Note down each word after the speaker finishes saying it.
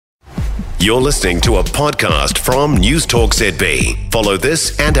You're listening to a podcast from News Talk ZB. Follow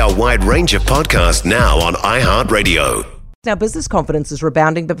this and our wide range of podcasts now on iHeartRadio. Now, business confidence is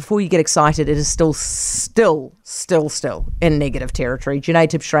rebounding, but before you get excited, it is still in negative territory. Jenee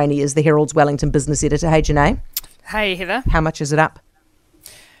Tibshraeny is the Herald's Wellington business editor. Hey, Jenee. Hey, Heather. How much is it up?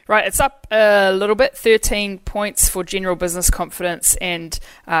 Right, it's up a little bit, 13 points for general business confidence, and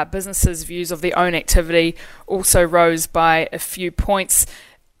businesses' views of their own activity also rose by a few points.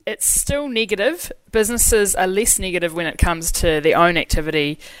 It's still negative. Businesses are less negative when it comes to their own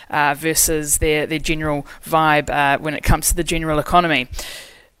activity versus their general vibe when it comes to the general economy.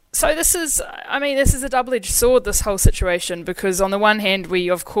 So this is a double-edged sword, this whole situation, because on the one hand,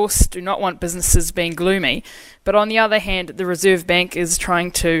 we of course do not want businesses being gloomy, but on the other hand, the Reserve Bank is trying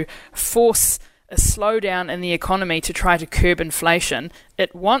to force a slowdown in the economy to try to curb inflation.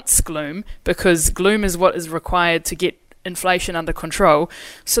 It wants gloom because gloom is what is required to get inflation under control.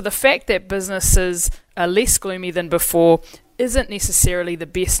 So the fact that businesses are less gloomy than before isn't necessarily the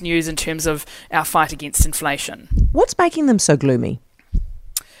best news in terms of our fight against inflation. What's making them so gloomy?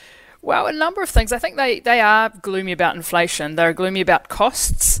 Well, a number of things. I think they are gloomy about inflation. They're gloomy about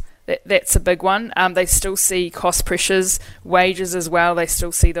costs. That's a big one. They still see cost pressures, wages as well. They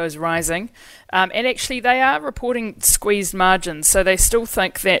still see those rising. And actually, they are reporting squeezed margins. So they still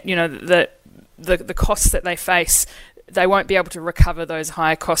think that, the costs that they face, they won't be able to recover those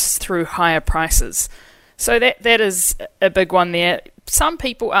higher costs through higher prices. So that is a big one there. Some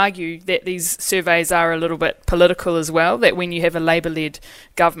people argue that these surveys are a little bit political as well, that when you have a Labour-led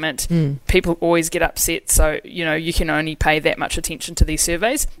government, people always get upset, so you can only pay that much attention to these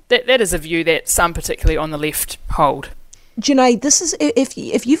surveys. That is a view that some, particularly on the left, hold. Jenee, this is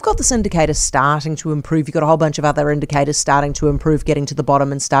if you've got this indicator starting to improve, you've got a whole bunch of other indicators starting to improve, getting to the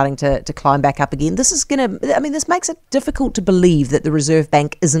bottom and starting to climb back up again. This makes it difficult to believe that the Reserve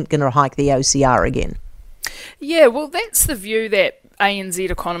Bank isn't going to hike the OCR again. Yeah, well, that's the view that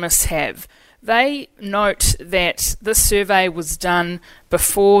ANZ economists have. They note that this survey was done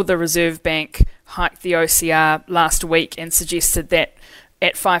before the Reserve Bank hiked the OCR last week and suggested that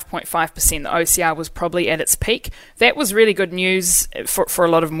at 5.5%, the OCR was probably at its peak. That was really good news for a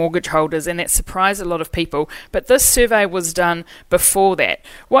lot of mortgage holders, and that surprised a lot of people. But this survey was done before that.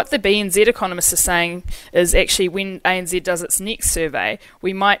 What the BNZ economists are saying is actually when ANZ does its next survey,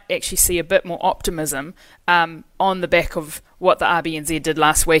 we might actually see a bit more optimism on the back of what the RBNZ did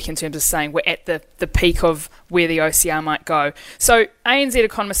last week in terms of saying we're at the peak of where the OCR might go. So ANZ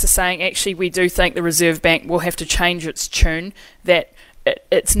economists are saying actually we do think the Reserve Bank will have to change its tune, that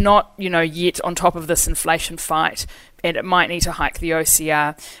it's not, yet on top of this inflation fight, and it might need to hike the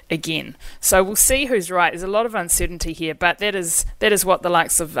OCR again. So we'll see who's right. There's a lot of uncertainty here, but that is what the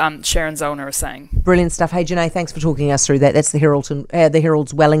likes of Sharon Zollner are saying. Brilliant stuff. Hey, Jenee, thanks for talking us through that. That's the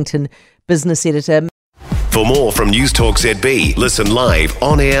Herald's Wellington business editor. For more from News Talk ZB, listen live,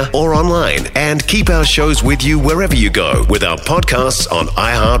 on air or online, and keep our shows with you wherever you go with our podcasts on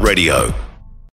iHeartRadio.